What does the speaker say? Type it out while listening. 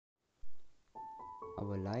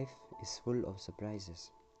Our life is full of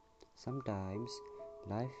surprises. Sometimes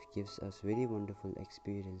life gives us very wonderful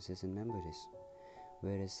experiences and memories,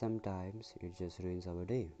 whereas sometimes it just ruins our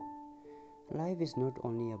day. Life is not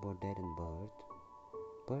only about death and birth,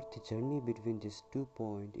 but the journey between these 2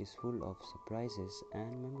 points is full of surprises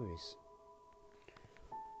and memories.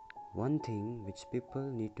 One thing which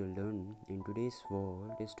people need to learn in today's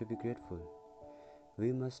world is to be grateful.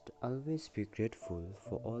 We must always be grateful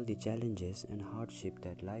for all the challenges and hardship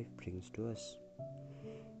that life brings to us.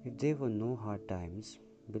 If there were no hard times,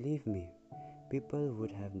 believe me, people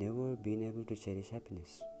would have never been able to cherish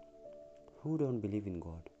happiness. Who don't believe in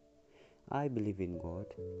God? I believe in God.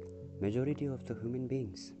 Majority of the human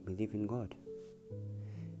beings believe in God.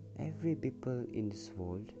 Every people in this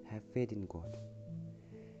world have faith in God.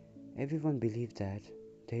 Everyone believes that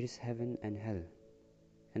there is heaven and hell,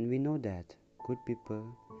 and we know that good people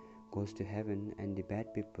goes to heaven and the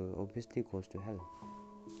bad people obviously goes to hell.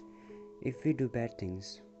 If we do bad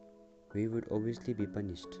things, we would obviously be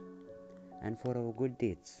punished, and for our good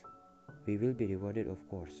deeds, we will be rewarded, of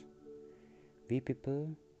course. We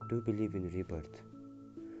people do believe in rebirth.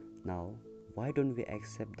 Now, why don't we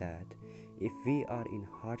accept that if we are in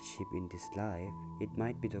hardship in this life, it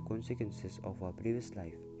might be the consequences of our previous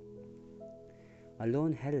life?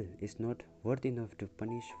 Alone hell is not worth enough to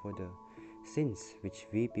punish for the sins which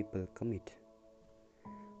we people commit.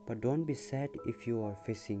 But don't be sad if you are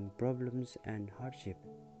facing problems and hardship.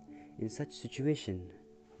 In such situation,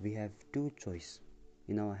 we have two choices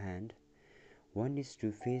in our hand. One is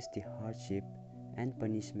to face the hardship and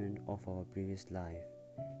punishment of our previous life,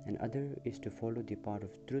 and other is to follow the path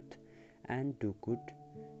of truth and do good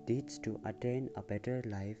deeds to attain a better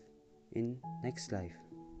life in next life.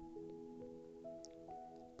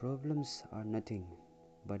 Problems are nothing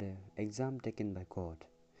but an exam taken by God.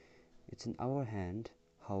 It's in our hand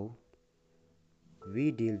how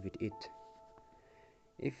we deal with it.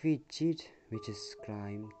 If we cheat, which is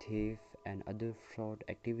crime, thief, and other fraud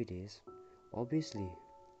activities, obviously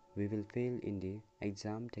we will fail in the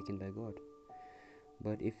exam taken by God.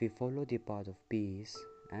 But if we follow the path of peace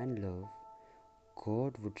and love,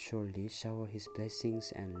 God would surely shower His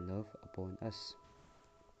blessings and love upon us.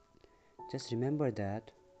 Just remember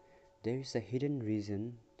that there is a hidden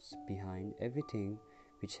reason behind everything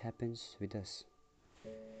which happens with us.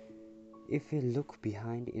 If we look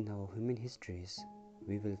behind in our human histories,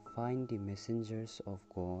 we will find the messengers of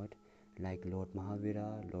God like Lord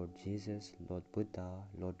Mahavira, Lord Jesus, Lord Buddha,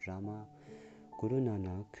 Lord Rama, Guru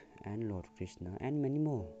Nanak, and Lord Krishna, and many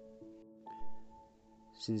more.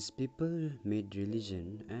 Since people made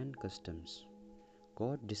religion and customs,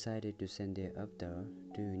 God decided to send their avatar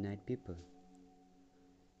to unite people.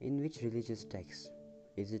 In which religious text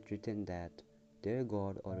is it written that their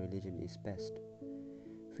God or religion is best?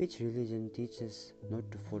 Which religion teaches not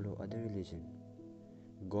to follow other religion?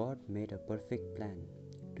 God made a perfect plan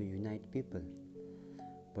to unite people,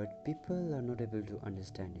 but people are not able to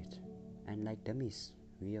understand it, and like dummies,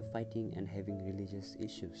 we are fighting and having religious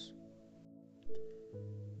issues.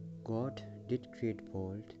 God did create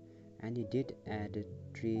world, and He did add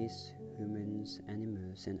trees, humans,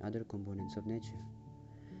 animals, and other components of nature,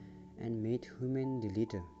 and made human the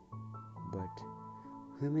leader. But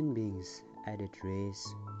human beings added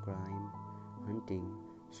race, crime, hunting,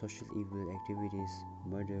 social evil activities,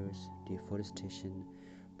 murders, deforestation,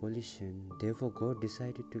 pollution. Therefore God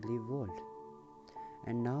decided to leave world.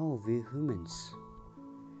 And now we humans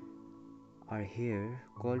are here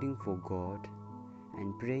calling for God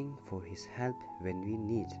and praying for His help when we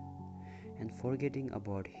need, and forgetting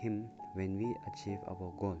about Him when we achieve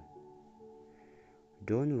our goal.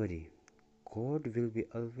 Don't worry, God will be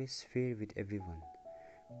always fair with everyone.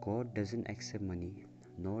 God doesn't accept money,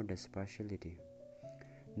 nor does partiality.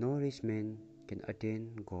 No rich man can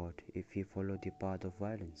attain God if he follows the path of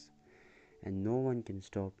violence, and no one can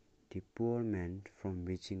stop the poor man from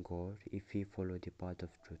reaching God if he follows the path of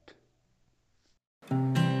truth.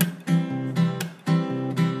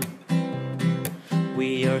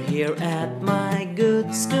 We are here at my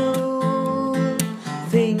good school.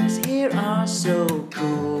 Things here are so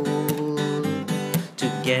cool.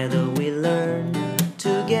 Together we learn,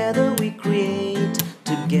 together we create,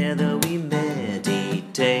 together we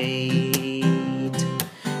meditate.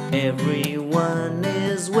 Everyone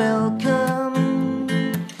is welcome.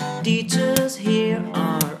 Teachers here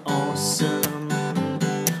are awesome.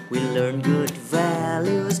 We learn good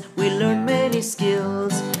values, we learn many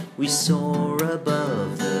skills. We soar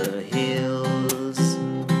above the hills.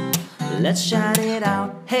 Let's shout it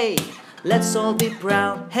out, hey, let's all be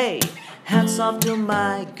proud, hey. Hats off to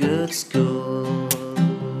my good school.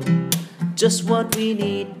 just what we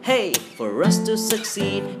need, hey, for us to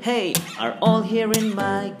succeed, hey, are all here in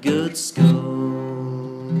my good school.